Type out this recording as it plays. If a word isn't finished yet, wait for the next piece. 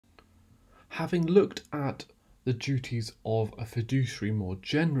Having looked at the duties of a fiduciary more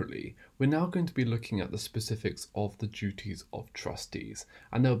generally, we're now going to be looking at the specifics of the duties of trustees.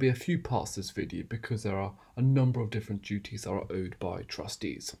 And there'll be a few parts to this video because there are a number of different duties that are owed by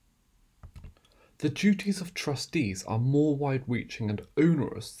trustees. The duties of trustees are more wide-reaching and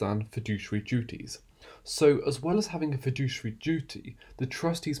onerous than fiduciary duties. So, as well as having a fiduciary duty, the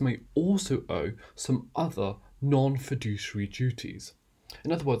trustees may also owe some other non-fiduciary duties.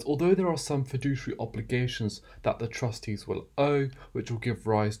 In other words, although there are some fiduciary obligations that the trustees will owe, which will give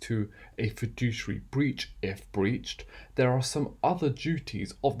rise to a fiduciary breach if breached, there are some other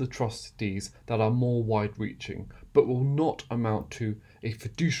duties of the trustees that are more wide-reaching, but will not amount to a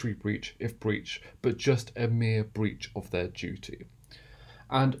fiduciary breach if breached, but just a mere breach of their duty.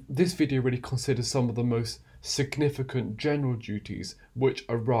 And this video really considers some of the most significant general duties which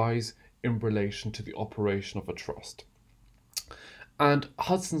arise in relation to the operation of a trust. And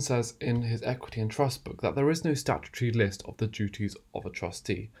Hudson says in his Equity and Trust book that there is no statutory list of the duties of a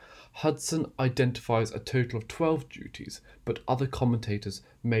trustee. Hudson identifies a total of 12 duties, but other commentators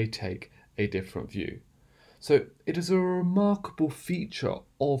may take a different view. So it is a remarkable feature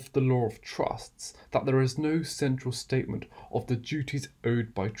of the law of trusts that there is no central statement of the duties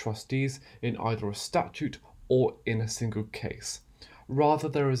owed by trustees in either a statute or in a single case. Rather,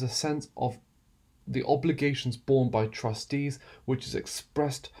 there is a sense of the obligations borne by trustees, which is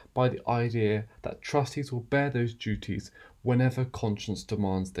expressed by the idea that trustees will bear those duties whenever conscience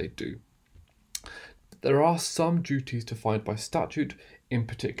demands they do. There are some duties defined by statute, in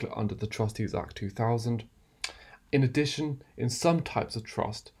particular under the Trustees Act 2000. In addition, in some types of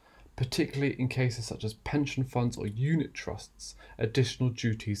trust, particularly in cases such as pension funds or unit trusts, additional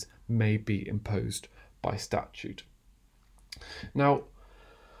duties may be imposed by statute. Now,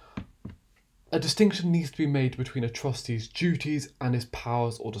 a distinction needs to be made between a trustee's duties and his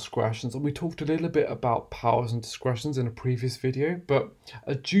powers or discretions, and we talked a little bit about powers and discretions in a previous video, but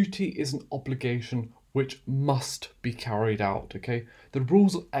a duty is an obligation which must be carried out, okay? The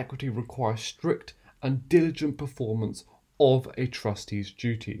rules of equity require strict and diligent performance of a trustee's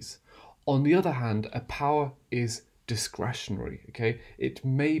duties. On the other hand, a power is discretionary, okay? It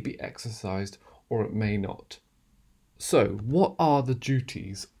may be exercised or it may not. So, what are the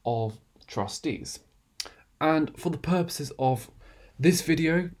duties of trustees? And for the purposes of this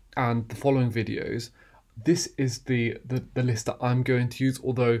video and the following videos, this is the list that I'm going to use,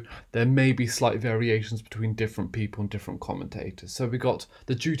 although there may be slight variations between different people and different commentators. So we got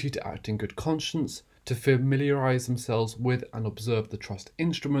the duty to act in good conscience, to familiarise themselves with and observe the trust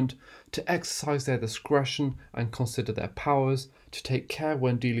instrument, to exercise their discretion and consider their powers, to take care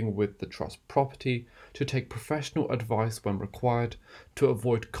when dealing with the trust property, to take professional advice when required, to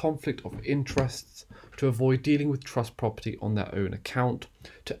avoid conflict of interests, to avoid dealing with trust property on their own account,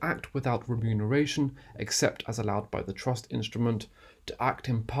 to act without remuneration except as allowed by the trust instrument, to act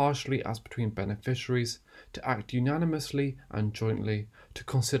impartially as between beneficiaries, to act unanimously and jointly, to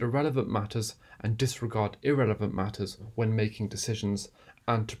consider relevant matters and disregard irrelevant matters when making decisions,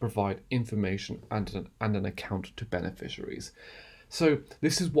 and to provide information and an account to beneficiaries. So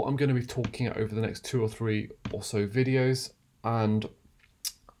this is what I'm going to be talking about over the next 2 or 3 or so videos, and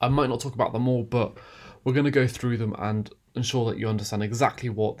I might not talk about them all, but we're going to go through them and ensure that you understand exactly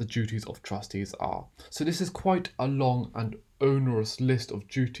what the duties of trustees are. So this is quite a long and onerous list of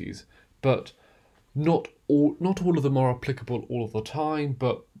duties, but not all of them are applicable all of the time,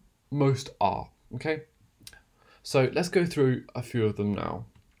 but most are, okay? So let's go through a few of them now.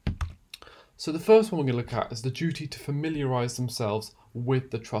 So the first one we're going to look at is the duty to familiarise themselves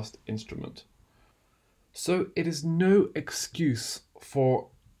with the trust instrument. So it is no excuse for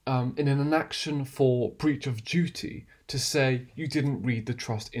in an action for breach of duty to say you didn't read the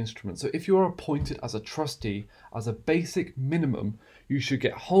trust instrument. So if you are appointed as a trustee, as a basic minimum, you should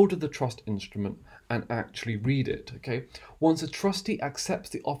get hold of the trust instrument and actually read it, okay? Once a trustee accepts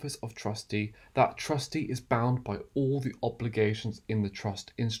the office of trustee, that trustee is bound by all the obligations in the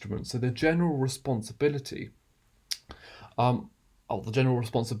trust instrument. So the general responsibilities are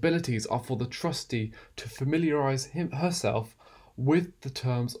for the trustee to familiarise herself with the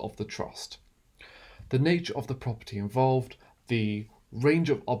terms of the trust, the nature of the property involved, the range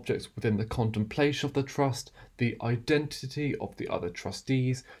of objects within the contemplation of the trust, the identity of the other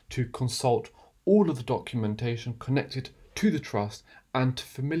trustees, to consult all of the documentation connected to the trust, and to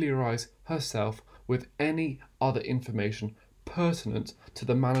familiarise herself with any other information pertinent to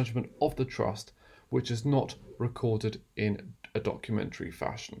the management of the trust which is not recorded in a documentary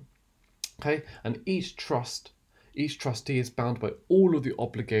fashion. Okay, and each trustee is bound by all of the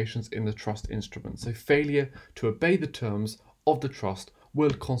obligations in the trust instrument. So failure to obey the terms of the trust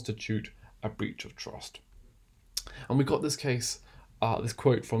will constitute a breach of trust. And we got this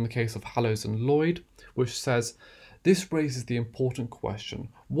quote from the case of Hallows and Lloyd, which says, "This raises the important question,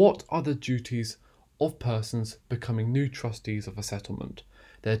 what are the duties of persons becoming new trustees of a settlement?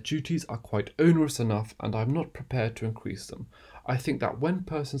 Their duties are quite onerous enough, and I am not prepared to increase them. I think that when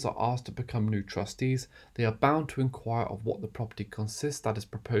persons are asked to become new trustees, they are bound to inquire of what the property consists that is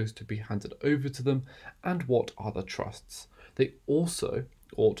proposed to be handed over to them, and what are the trusts. They also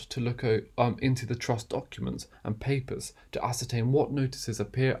ought to look into the trust documents and papers to ascertain what notices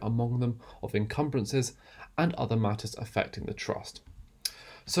appear among them of encumbrances and other matters affecting the trust."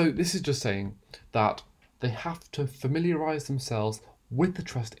 So this is just saying that they have to familiarise themselves with the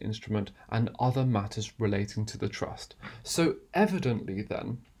trust instrument and other matters relating to the trust. So evidently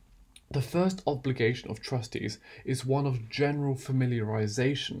then, the first obligation of trustees is one of general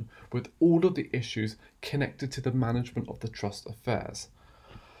familiarisation with all of the issues connected to the management of the trust affairs.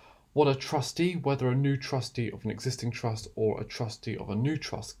 What a trustee, whether a new trustee of an existing trust or a trustee of a new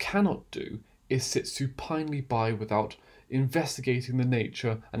trust, cannot do is sit supinely by without investigating the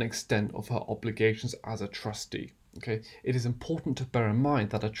nature and extent of her obligations as a trustee. Okay, it is important to bear in mind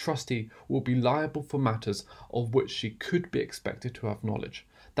that a trustee will be liable for matters of which she could be expected to have knowledge.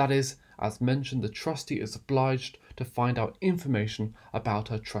 That is, as mentioned, the trustee is obliged to find out information about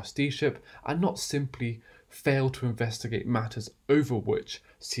her trusteeship and not simply fail to investigate matters over which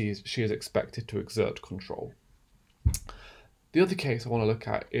she is expected to exert control. The other case I want to look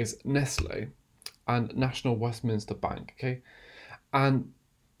at is Nestlé and National Westminster Bank. Okay, and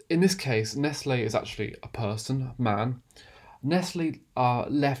in this case, Nestlé is actually a person, a man. Nestlé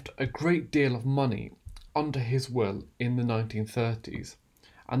left a great deal of money under his will in the 1930s,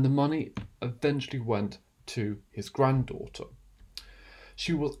 and the money eventually went to his granddaughter.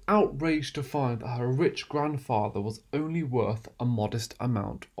 She was outraged to find that her rich grandfather was only worth a modest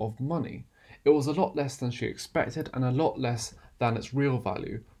amount of money. It was a lot less than she expected and a lot less than its real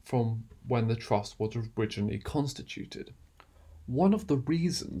value from when the trust was originally constituted. One of the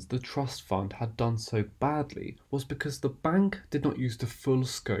reasons the trust fund had done so badly was because the bank did not use the full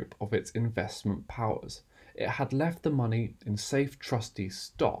scope of its investment powers. It had left the money in safe trustee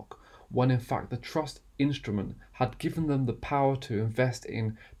stock when in fact the trust instrument had given them the power to invest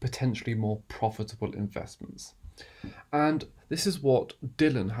in potentially more profitable investments. And this is what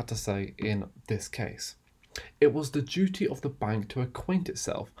Dillon had to say in this case. "It was the duty of the bank to acquaint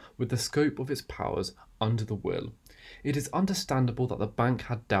itself with the scope of its powers under the will. It is understandable that the bank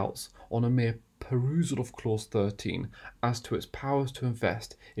had doubts on a mere perusal of clause 13 as to its powers to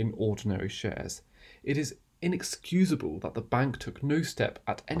invest in ordinary shares. It is inexcusable that the bank took no step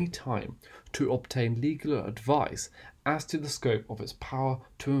at any time to obtain legal advice as to the scope of its power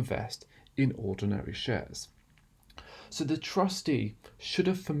to invest in ordinary shares." So the trustee should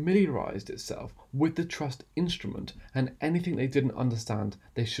have familiarised itself with the trust instrument, and anything they didn't understand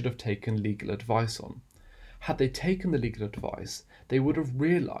they should have taken legal advice on. Had they taken the legal advice, they would have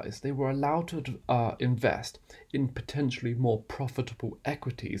realised they were allowed to invest in potentially more profitable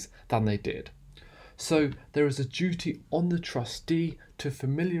equities than they did. So there is a duty on the trustee to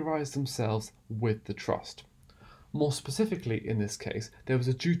familiarise themselves with the trust. More specifically in this case, there was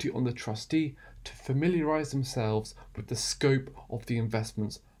a duty on the trustee to familiarise themselves with the scope of the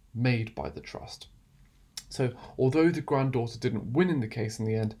investments made by the trust. So although the granddaughter didn't win in the case in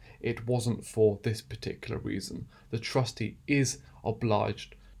the end, it wasn't for this particular reason. The trustee is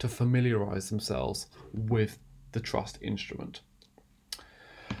obliged to familiarise themselves with the trust instrument.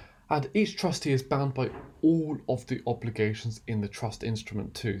 And each trustee is bound by all of the obligations in the trust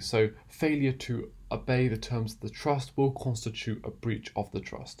instrument too. So failure to obey the terms of the trust will constitute a breach of the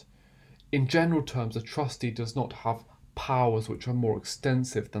trust. In general terms, a trustee does not have powers which are more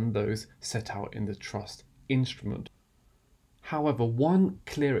extensive than those set out in the trust instrument. However, one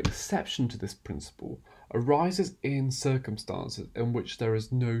clear exception to this principle arises in circumstances in which there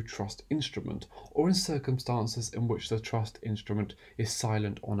is no trust instrument, or in circumstances in which the trust instrument is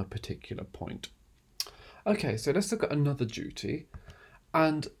silent on a particular point. Okay, so let's look at another duty,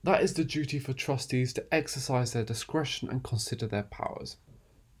 and that is the duty for trustees to exercise their discretion and consider their powers.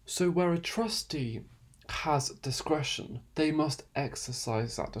 So where a trustee has discretion, they must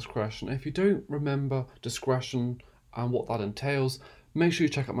exercise that discretion. If you don't remember discretion and what that entails, make sure you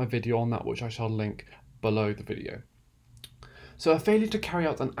check out my video on that, which I shall link below the video. So a failure to carry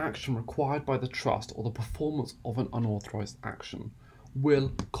out an action required by the trust or the performance of an unauthorised action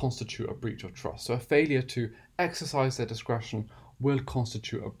will constitute a breach of trust. So a failure to exercise their discretion will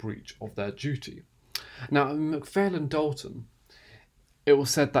constitute a breach of their duty. Now in McPhail and Dalton, it was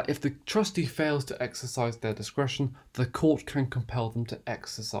said that if the trustee fails to exercise their discretion, the court can compel them to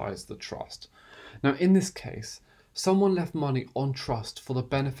exercise the trust. Now, in this case, someone left money on trust for the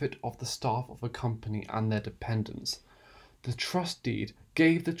benefit of the staff of a company and their dependents. The trust deed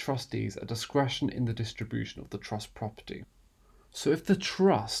gave the trustees a discretion in the distribution of the trust property. So if the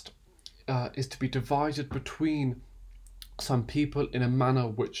trust is to be divided between some people in a manner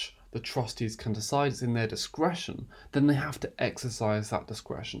which the trustees can decide is in their discretion, then they have to exercise that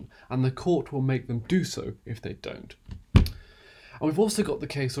discretion, and the court will make them do so if they don't. And we've also got the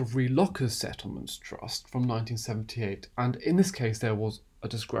case of Re Locker's Settlements Trust from 1978, and in this case there was a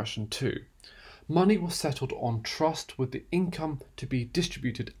discretion too. Money was settled on trust with the income to be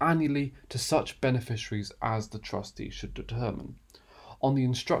distributed annually to such beneficiaries as the trustee should determine. On the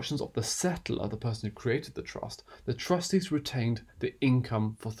instructions of the settler, the person who created the trust, the trustees retained the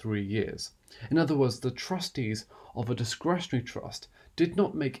income for 3 years. In other words, the trustees of a discretionary trust did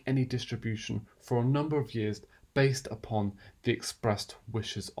not make any distribution for a number of years based upon the expressed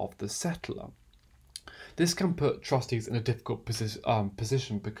wishes of the settler. This can put trustees in a difficult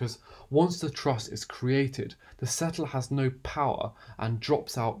position because once the trust is created, the settler has no power and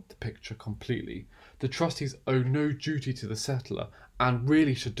drops out the picture completely. The trustees owe no duty to the settler and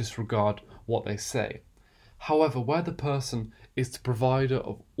really should disregard what they say. However, where the person is the provider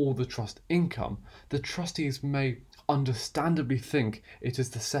of all the trust income, the trustees may understandably think it is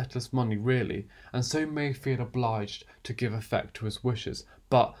the settler's money really, and so may feel obliged to give effect to his wishes,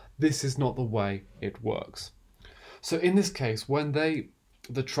 but this is not the way it works. So in this case, when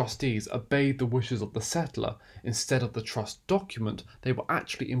the trustees obeyed the wishes of the settler instead of the trust document, they were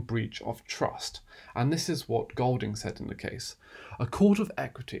actually in breach of trust. And this is what Golding said in the case. A court of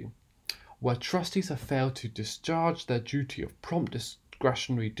equity, where trustees have failed to discharge their duty of prompt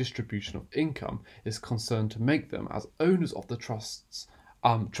discretionary distribution of income, is concerned to make them, as owners of the trust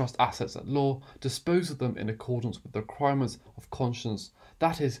assets at law, dispose of them in accordance with the requirements of conscience,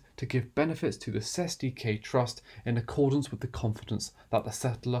 that is, to give benefits to the SDK trust in accordance with the confidence that the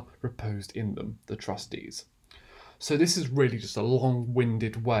settler reposed in them, the trustees. So this is really just a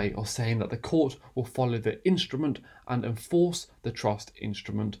long-winded way of saying that the court will follow the instrument and enforce the trust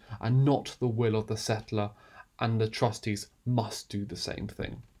instrument and not the will of the settler, and the trustees must do the same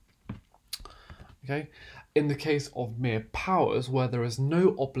thing. Okay? In the case of mere powers, where there is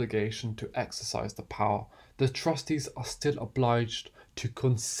no obligation to exercise the power, the trustees are still obliged to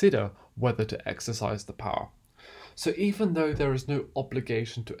consider whether to exercise the power. So even though there is no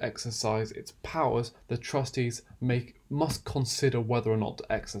obligation to exercise its powers, the trustees must consider whether or not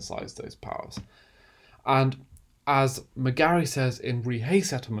to exercise those powers. And as McGarry says in Re Hay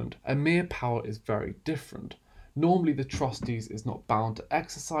Settlement, a mere power is very different. Normally the trustees is not bound to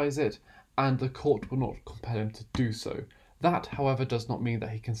exercise it, and the court will not compel him to do so. That, however, does not mean that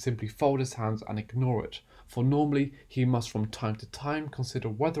he can simply fold his hands and ignore it, for normally he must from time to time consider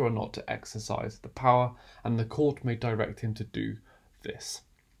whether or not to exercise the power, and the court may direct him to do this.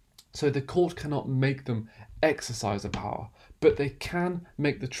 So the court cannot make them exercise a power, but they can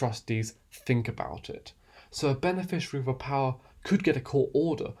make the trustees think about it. So a beneficiary of a power could get a court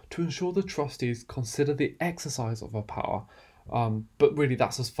order to ensure the trustees consider the exercise of a power, but really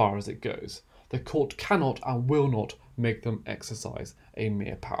that's as far as it goes. The court cannot and will not make them exercise a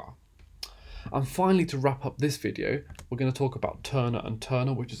mere power. And finally, to wrap up this video, we're going to talk about Turner and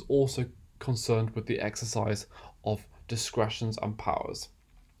Turner, which is also concerned with the exercise of discretions and powers.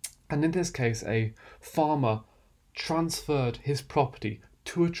 And in this case, a farmer transferred his property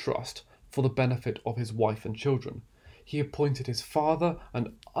to a trust for the benefit of his wife and children. He appointed his father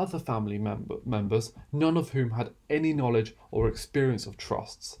and other family members, none of whom had any knowledge or experience of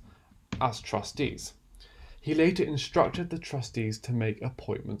trusts, as trustees. He later instructed the trustees to make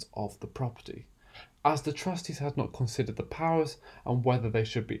appointments of the property. As the trustees had not considered the powers and whether they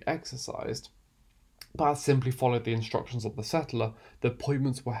should be exercised, but had simply followed the instructions of the settler, the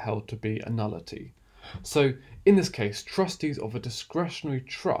appointments were held to be a nullity. So, in this case, trustees of a discretionary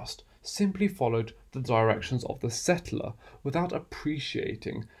trust simply followed the directions of the settler without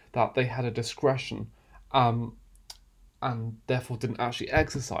appreciating that they had a discretion and therefore didn't actually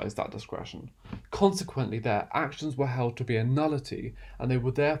exercise that discretion. Consequently, their actions were held to be a nullity, and they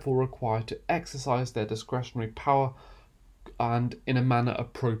were therefore required to exercise their discretionary power and in a manner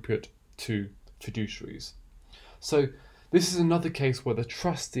appropriate to fiduciaries. So this is another case where the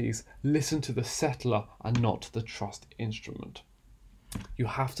trustees listen to the settler and not the trust instrument. You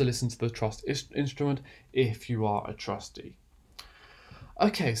have to listen to the trust instrument if you are a trustee.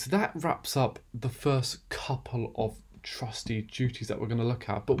 Okay, so that wraps up the first couple of trustee duties that we're going to look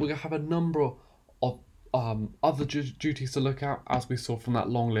at, but we're going to have a number of other duties to look at, as we saw from that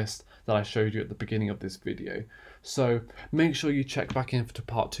long list that I showed you at the beginning of this video. So make sure you check back in for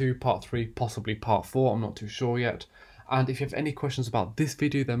part 2, part 3, possibly part 4, I'm not too sure yet. And if you have any questions about this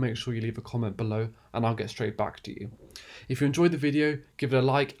video, then make sure you leave a comment below and I'll get straight back to you. If you enjoyed the video, give it a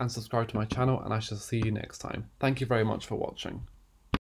like and subscribe to my channel, and I shall see you next time. Thank you very much for watching.